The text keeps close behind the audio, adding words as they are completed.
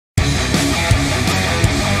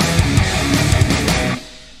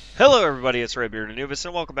Hello everybody, it's Redbeard Anubis,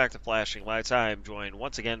 and welcome back to Flashing Lights. I am joined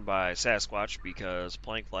once again by Sasquatch because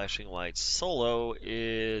playing Flashing Lights solo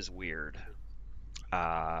is weird.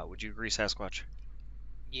 Would you agree, Sasquatch?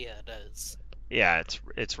 Yeah, it is. Yeah,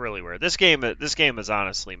 it's really weird. This game is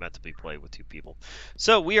honestly meant to be played with two people.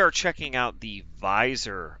 So we are checking out the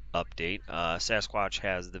Visor update. Sasquatch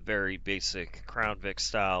has the very basic Crown Vic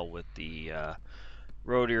style with the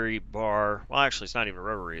rotary bar. Well, actually, it's not even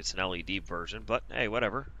rotary, it's an LED version, but hey,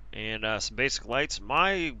 whatever. And some basic lights.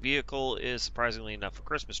 My vehicle is surprisingly enough a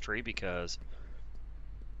Christmas tree because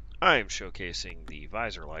I am showcasing the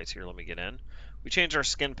visor lights here. Let me get in. We changed our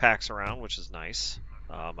skin packs around, which is nice.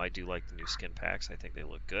 I do like the new skin packs. I think they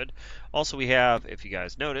look good. Also, we have, if you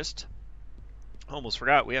guys noticed, almost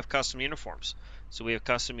forgot, we have custom uniforms. So we have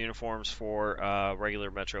custom uniforms for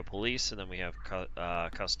regular Metro Police, and then we have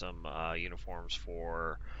custom uniforms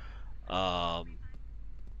for um,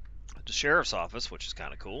 the sheriff's office, which is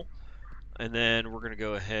kind of cool. And then we're going to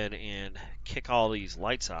go ahead and kick all these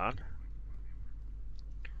lights on.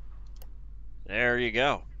 There you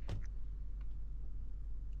go.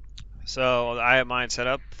 So I have mine set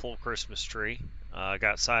up full Christmas tree.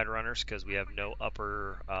 Got side runners because we have no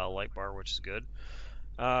upper light bar, which is good.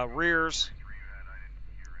 Rears,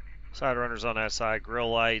 side runners on that side, grill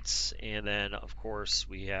lights, and then of course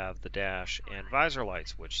we have the dash and visor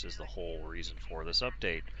lights, which is the whole reason for this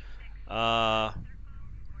update. I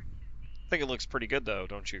think it looks pretty good though,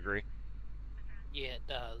 don't you agree? Yeah, it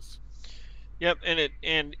does. Yep,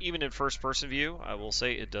 and even in first person view, I will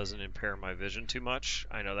say it doesn't impair my vision too much.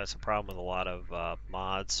 I know that's a problem with a lot of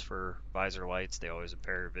mods for visor lights. They always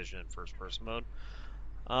impair your vision in first person mode.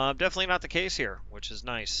 Definitely not the case here, which is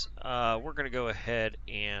nice. We're going to go ahead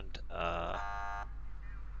and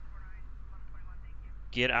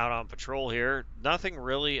get out on patrol here. Nothing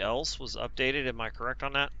really else was updated. Am I correct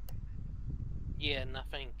on that? Yeah,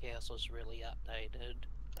 nothing else was really updated.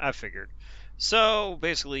 I figured. So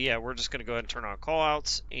basically, yeah, we're just going to go ahead and turn on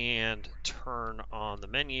callouts and turn on the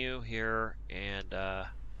menu here and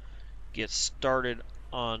get started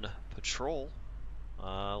on patrol.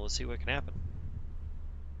 Let's see what can happen.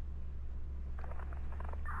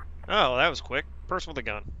 Oh, that was quick. Person with a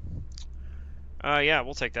gun. Yeah,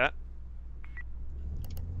 we'll take that.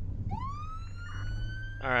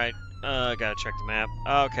 All right. Gotta check the map.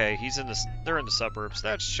 Okay, he's in the. They're in the suburbs.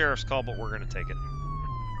 That's sheriff's call, but we're gonna take it.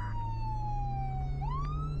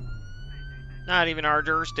 Not even our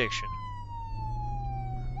jurisdiction.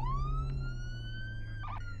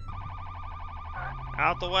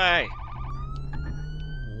 Out the way.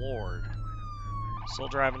 Lord. Still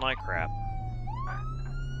driving like crap.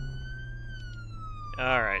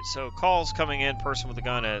 Alright, so calls coming in, person with a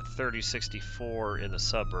gun at 3064 in the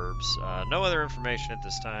suburbs. No other information at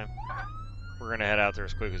this time. We're going to head out there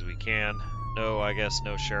as quick as we can. No, I guess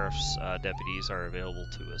no sheriff's deputies are available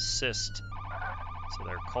to assist, so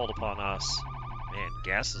they're called upon us. Man,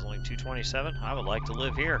 gas is only 227. I would like to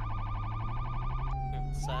live here.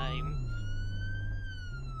 Same.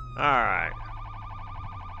 Alright.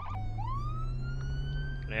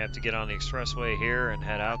 Gonna have to get on the expressway here and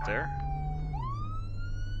head out there.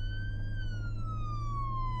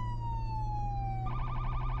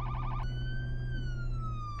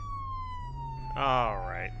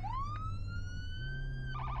 Alright.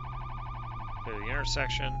 To the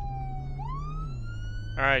intersection.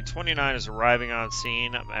 Alright, 29 is arriving on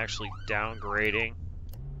scene. I'm actually downgrading.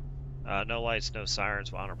 No lights, no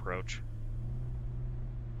sirens on approach.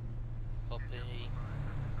 Copy.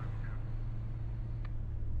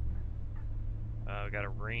 We got a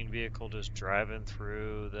rain vehicle just driving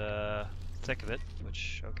through the thick of it,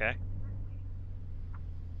 which, okay.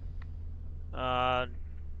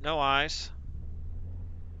 No eyes.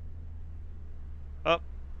 Oh,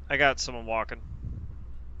 I got someone walking.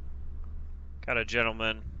 Got a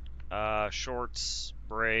gentleman, shorts,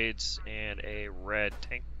 braids, and a red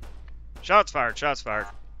tank. Shots fired, shots fired.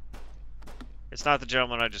 It's not the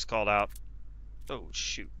gentleman I just called out. Oh,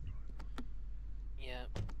 shoot. Yeah.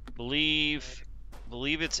 Believe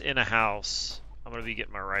it's in a house. I'm gonna be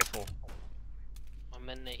getting my rifle. I'm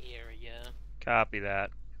in the area. Copy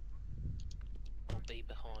that. I'll be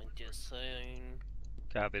behind you soon.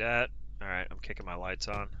 Copy that. Alright, I'm kicking my lights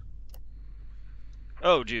on.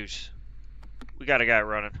 Oh, juice. We got a guy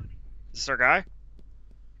running. Is this our guy?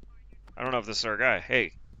 I don't know if this is our guy.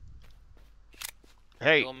 Hey.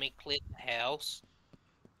 Hey. You want me to clear the house?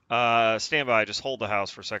 Stand by. Just hold the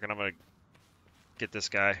house for a second. I'm gonna get this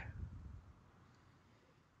guy.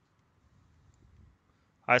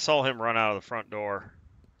 I saw him run out of the front door.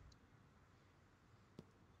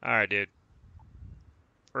 Alright, dude.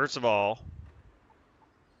 First of all,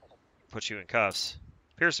 put you in cuffs.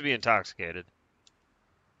 Appears to be intoxicated.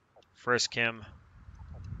 Frisk him.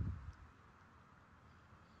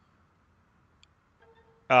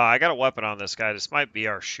 I got a weapon on this guy. This might be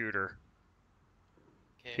our shooter.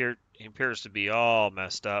 Okay. He appears to be all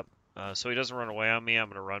messed up. So he doesn't run away on me. I'm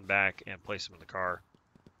going to run back and place him in the car.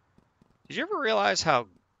 Did you ever realize how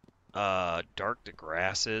dark the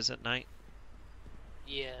grass is at night?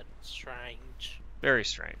 Yeah, it's strange. Very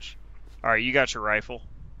strange. Alright, you got your rifle?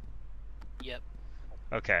 Yep.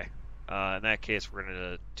 Okay. In that case, we're going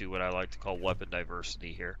to do what I like to call weapon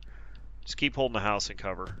diversity here. Just keep holding the house in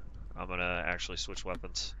cover. I'm going to actually switch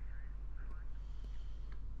weapons.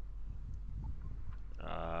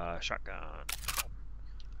 Shotgun.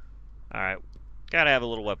 Alright. Gotta have a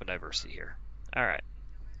little weapon diversity here. Alright.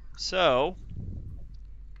 So.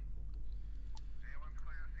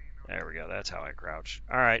 There we go. That's how I crouch.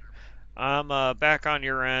 Alright. I'm back on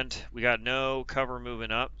your end. We got no cover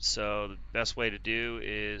moving up, so the best way to do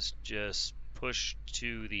is just push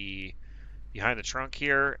to the behind the trunk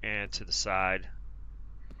here and to the side.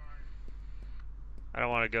 I don't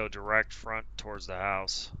want to go direct front towards the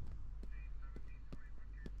house.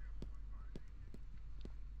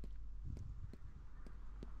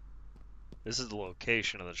 This is the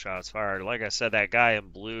location of the shots fired. Like I said, that guy in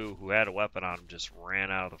blue who had a weapon on him just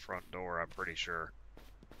ran out of the front door, I'm pretty sure.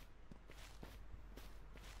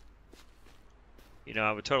 You know,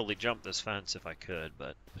 I would totally jump this fence if I could,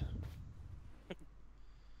 but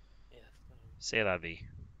Yeah. say that be.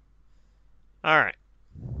 Alright.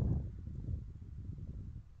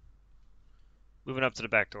 Moving up to the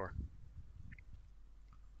back door.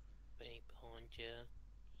 Being behind you.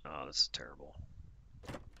 Oh, this is terrible.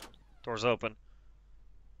 Door's open.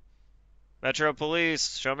 Metro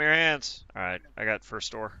Police, show me your hands. Alright, I got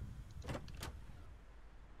first door.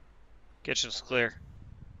 Kitchen's clear.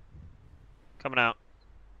 Coming out.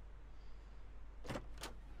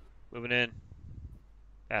 Moving in.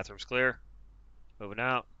 Bathroom's clear. Moving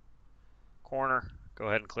out. Corner. Go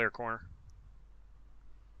ahead and clear corner.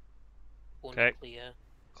 Corner Okay. clear.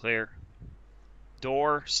 Clear.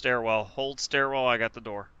 Door, stairwell. Hold stairwell, I got the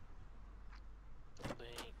door.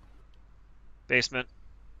 Being Basement.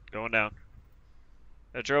 Going down.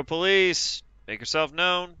 Metro Police, make yourself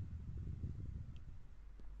known.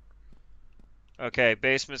 Okay,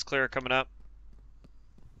 basement's clear coming up.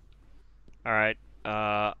 Alright,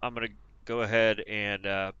 I'm gonna go ahead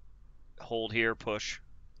and hold here, push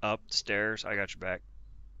up stairs. I got your back.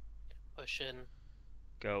 pushing.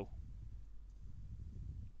 Go.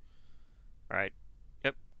 Alright.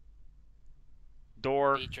 Yep.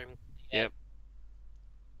 Door. Bedroom clear. Yep.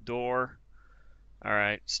 Door.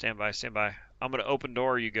 Alright, stand by, stand by. I'm gonna open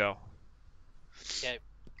door, you go. Okay.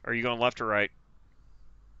 Are you going left or right?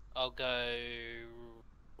 I'll go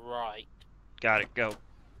right. Got it, go.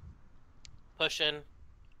 Pushing.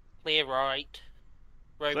 Clear right.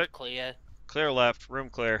 Road Click. clear. Clear left,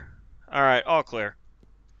 room clear. Alright, all clear.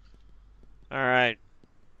 Alright.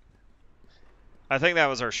 I think that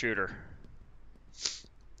was our shooter.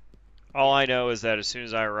 All I know is that as soon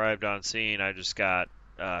as I arrived on scene, I just got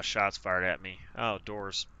shots fired at me. Oh,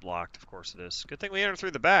 door's blocked, of course it is. Good thing we entered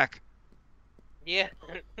through the back. Yeah.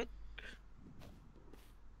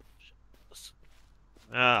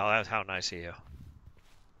 Oh, that's how nice of you.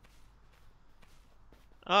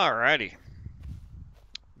 Alrighty.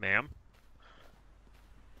 Ma'am.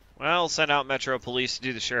 Well, send out Metro Police to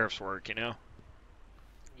do the sheriff's work, you know?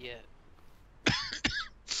 Yeah.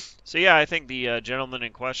 So yeah, I think the gentleman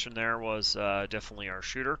in question there was definitely our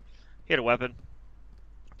shooter. He had a weapon.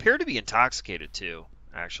 Appeared to be intoxicated too,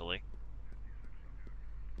 actually.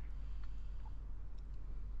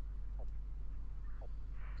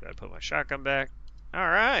 Gotta put my shotgun back.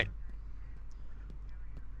 Alright.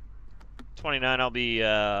 29, I'll be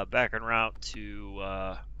back en route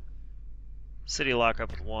to city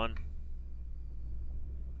lockup with 1.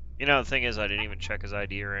 You know, the thing is, I didn't even check his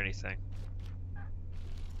ID or anything.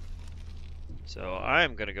 So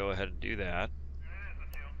I'm going to go ahead and do that.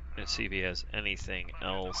 And see if he has anything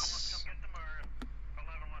else.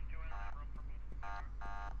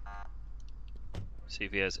 See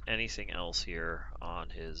if he has anything else here on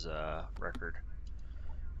his record.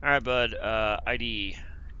 Alright, bud. ID.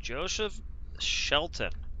 Joseph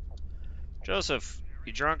Shelton. Joseph,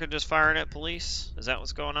 you drunk and just firing at police? Is that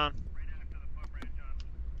what's going on?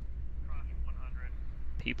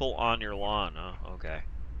 People on your lawn. Oh, okay.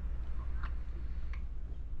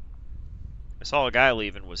 I saw a guy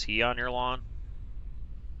leaving. Was he on your lawn?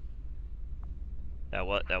 That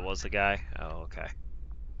was the guy? Oh, okay.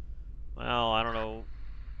 Well, I don't know.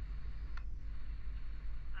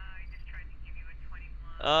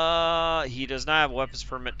 He does not have a weapons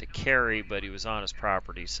permit to carry, but he was on his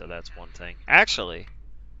property, so that's one thing. Actually,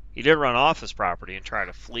 he did run off his property and try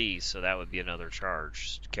to flee, so that would be another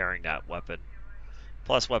charge, carrying that weapon.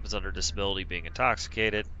 Plus weapons under disability, being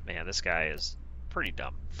intoxicated. Man, this guy is pretty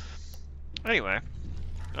dumb. Anyway,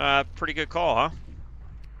 pretty good call, huh?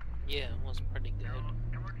 Yeah, it was pretty good.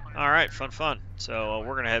 All right, fun. So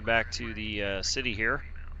we're gonna head back to the city here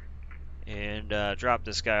and drop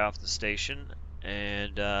this guy off the station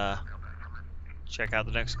and check out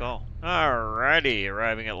the next call. Alrighty,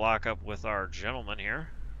 arriving at lockup with our gentleman here.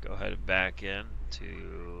 Go ahead and back in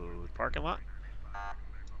to the parking lot.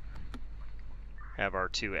 Have our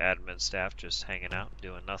two admin staff just hanging out,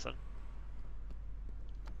 doing nothing.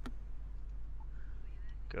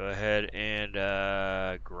 Go ahead and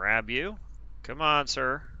grab you. Come on,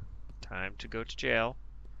 sir. Time to go to jail.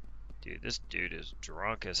 Dude, this dude is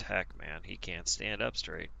drunk as heck, man. He can't stand up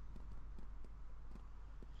straight.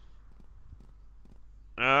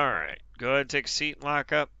 Alright, go ahead and take a seat and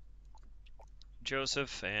lock up,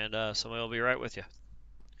 Joseph, and somebody will be right with you.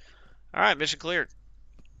 Alright, mission cleared.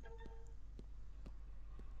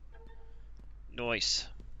 Nice.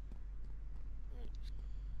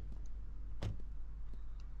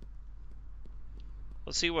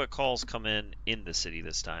 Let's see what calls come in the city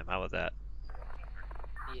this time. How about that?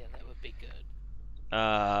 Yeah, that would be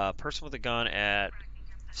good. Person with a gun at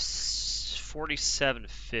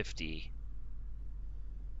 4750.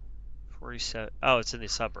 47. Oh, it's in the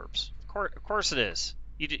suburbs. Of course it is.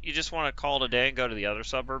 You just want to call it a day and go to the other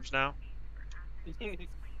suburbs now? No,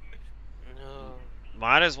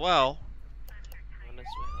 Might as well. might as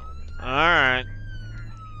well. Alright.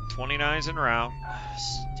 29's en route.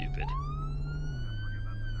 Stupid.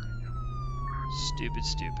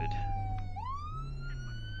 Stupid.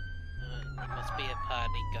 There must be a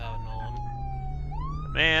party going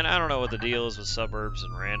on. Man, I don't know what the deal is with suburbs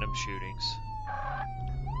and random shootings.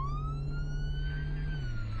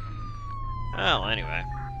 Well, anyway.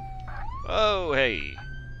 Oh, hey.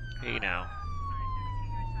 Hey now.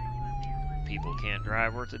 People can't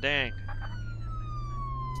drive worth a dang.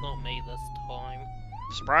 It's not me this time.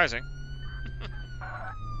 Surprising.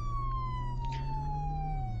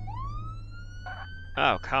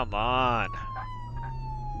 Oh, come on.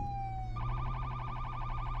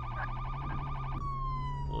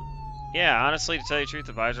 Well, yeah, honestly, to tell you the truth,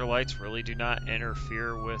 the visor lights really do not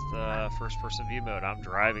interfere with first-person view mode. I'm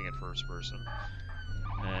driving in first person,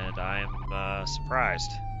 and I am surprised.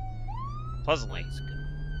 Pleasantly. That's good.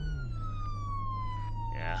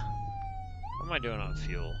 Yeah. What am I doing on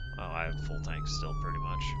fuel? Oh, I have full tank still, pretty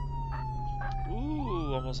much.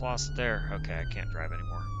 Ooh, almost lost it there. Okay, I can't drive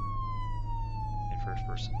anymore. In first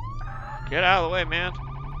person. Get out of the way, man.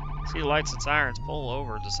 See lights and sirens. Pull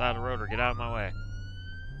over to the side of the road or get out of my way.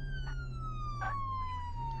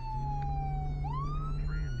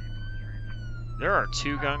 There are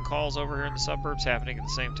 2 gun calls over here in the suburbs happening at the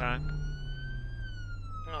same time.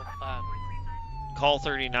 Oh, fun. Call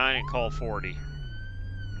 39 and call 40.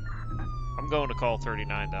 I'm going to call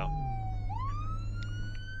 39 though.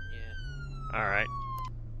 Yeah. Alright.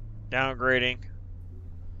 Downgrading.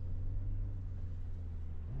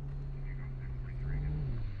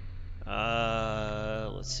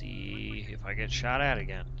 Let's see if I get shot at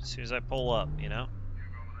again as soon as I pull up, you know?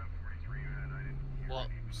 What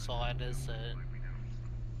side is it?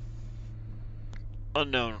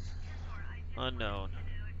 Unknown. Unknown.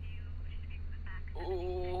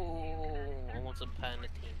 Oh, I wasn't paying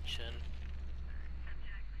attention.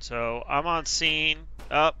 So I'm on scene.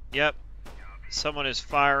 Up, yep. Someone is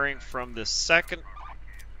firing from the second.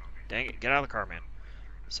 Dang it, get out of the car, man.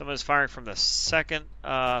 Someone is firing from the second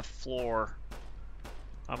floor.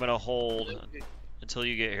 I'm gonna hold until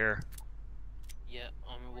you get here. Yeah,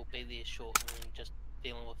 I will be there shortly. Just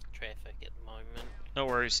dealing with traffic at the moment. No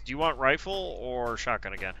worries. Do you want rifle or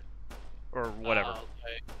shotgun again? Or whatever.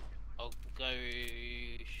 I'll go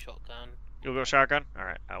shotgun. You'll go shotgun?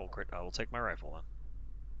 Alright, I will take my rifle then.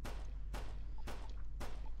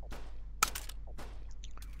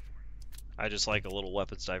 I just like a little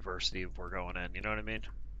weapons diversity if we're going in, you know what I mean?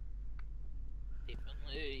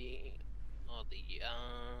 Definitely. Oh,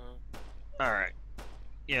 Alright.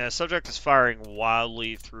 Yeah, subject is firing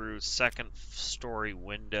wildly through second story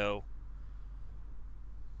window.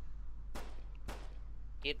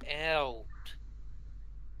 Get out.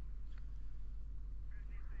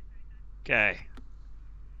 Okay.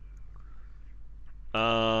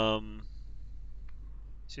 As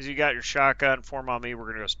soon as you got your shotgun, form on me,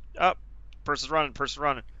 we're gonna go up. Person's running.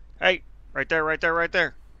 Hey, right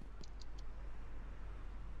there.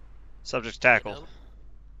 Subject's tackled.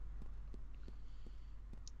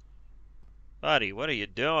 Buddy, what are you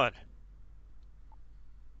doing?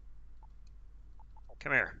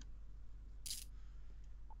 Come here.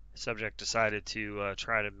 Subject decided to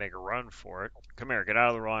try to make a run for it. Come here, get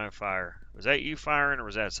out of the line of fire. Was that you firing or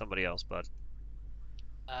was that somebody else, bud?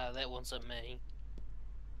 That wasn't me.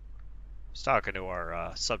 I was talking to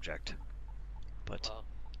our subject, but Well,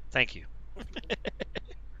 thank you.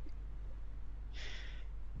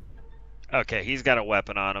 Okay, he's got a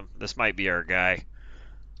weapon on him. This might be our guy.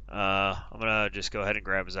 I'm gonna just go ahead and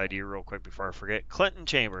grab his ID real quick before I forget. Clinton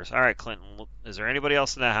Chambers. All right, Clinton. Is there anybody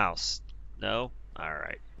else in the house? No? All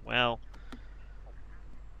right. Well,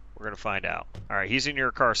 we're gonna find out. All right, he's in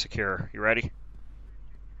your car secure. You ready?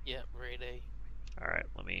 yep, ready. All right,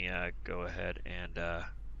 let me go ahead and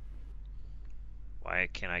why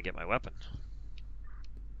can't I get my weapon?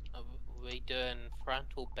 Are we doing front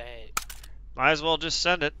or back? Might as well just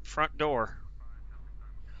send it front door.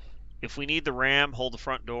 If we need the RAM, hold the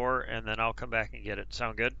front door, and then I'll come back and get it.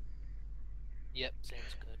 Sound good? Yep,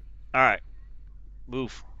 sounds good. All right,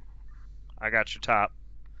 move. I got your top.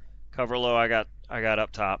 Cover low. I got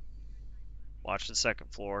up top. Watch the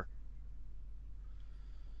second floor.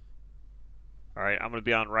 All right, I'm gonna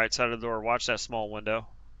be on the right side of the door. Watch that small window.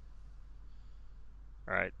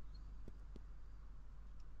 All right.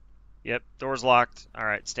 Yep, door's locked. All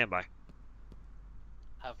right, stand by.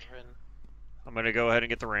 Hovering. I'm gonna go ahead and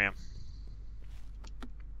get the RAM.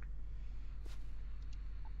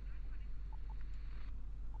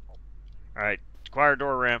 All right, quiet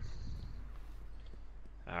door RAM.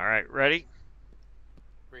 All right, ready?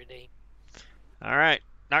 Ready. All right,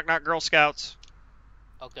 knock knock Girl Scouts.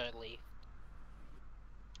 I'll go left.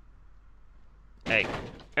 Hey,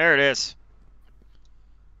 there it is.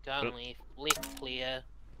 Going Oop. left. Left clear.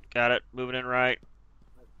 Got it. Moving in right.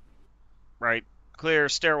 Right. Clear.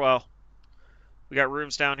 Stairwell. We got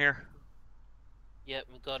rooms down here. Yep,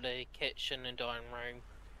 we got a kitchen and dining room.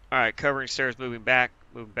 All right, covering stairs. Moving back.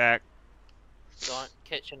 Moving back.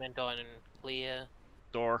 Kitchen and dining clear.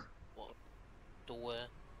 Door. Door.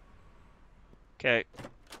 Okay.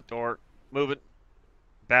 Door. Moving.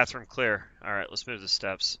 Bathroom clear. All right, let's move the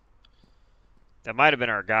steps. That might have been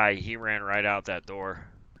our guy. He ran right out that door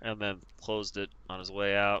and then closed it on his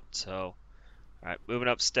way out. So, all right, moving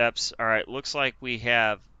up steps. All right, looks like we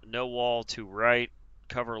have no wall to right.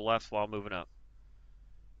 Cover left while moving up.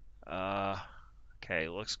 Okay,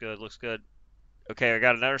 looks good, looks good. Okay, I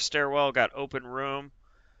got another stairwell, got open room.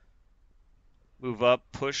 Move up,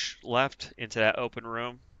 push left into that open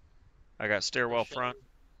room. I got stairwell Push front. in.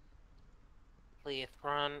 Clear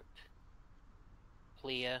front.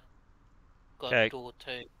 Clear. Got Okay. door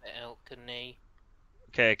to balcony.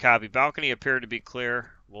 Okay, copy. Balcony appeared to be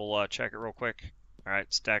clear. We'll check it real quick. All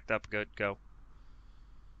right, stacked up, good, go.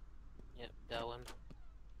 Yep, going.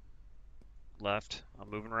 Left, I'm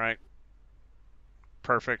moving right.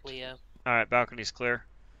 Perfect. Clear. All right, balcony's clear.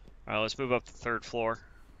 All right, let's move up to the third floor.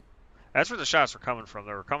 That's where the shots were coming from.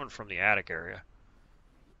 They were coming from the attic area.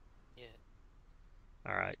 Yeah.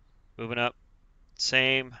 All right, moving up.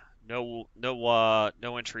 Same. No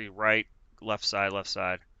entry right, left side, left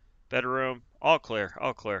side. Bedroom, all clear,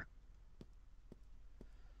 all clear.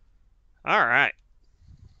 All right.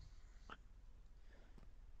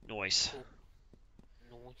 Noise.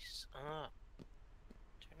 Noise. Ah.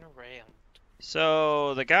 Turn around.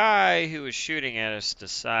 So the guy who was shooting at us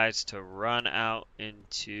decides to run out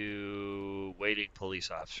into waiting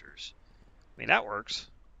police officers. I mean, that works.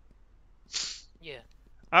 Yeah.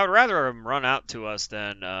 I would rather him run out to us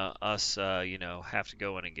than us, have to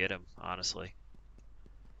go in and get him, honestly.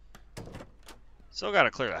 Still got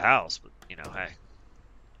to clear the house, but, hey.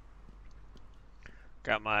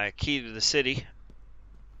 Got my key to the city.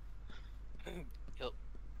 Yep.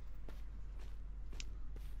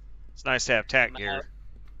 It's nice to have tack gear.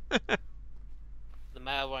 The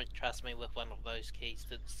mayor won't trust me with one of those keys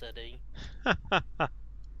to the city.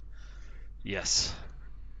 Yes.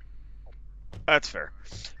 That's fair.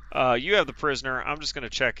 You have the prisoner. I'm just going to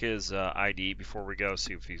check his ID before we go,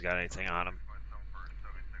 see if he's got anything on him.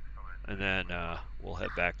 And then we'll head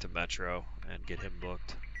back to Metro and get him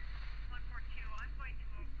booked.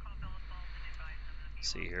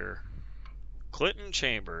 Let's see here. Clinton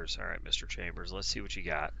Chambers. All right, Mr. Chambers. Let's see what you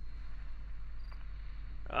got.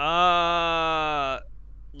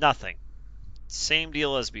 Nothing. Same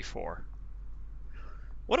deal as before.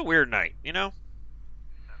 What a weird night, Yeah,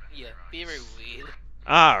 very weird.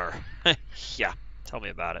 Yeah, tell me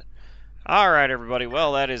about it. All right, everybody.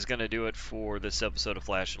 Well, that is going to do it for this episode of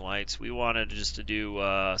Flashing Lights. We wanted just to do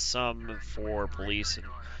some for police, and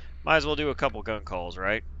might as well do a couple gun calls,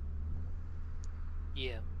 right?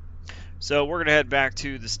 Yeah. So we're going to head back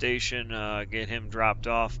to the station, get him dropped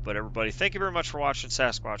off. But everybody, thank you very much for watching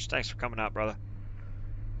Sasquatch. Thanks for coming out, brother.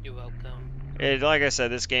 You're welcome. Like I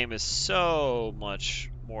said, this game is so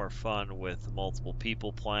much more fun with multiple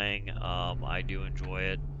people playing. I do enjoy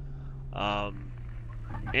it. Um,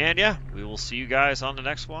 and yeah, we will see you guys on the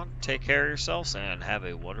next one. Take care of yourselves and have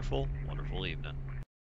a wonderful, wonderful evening.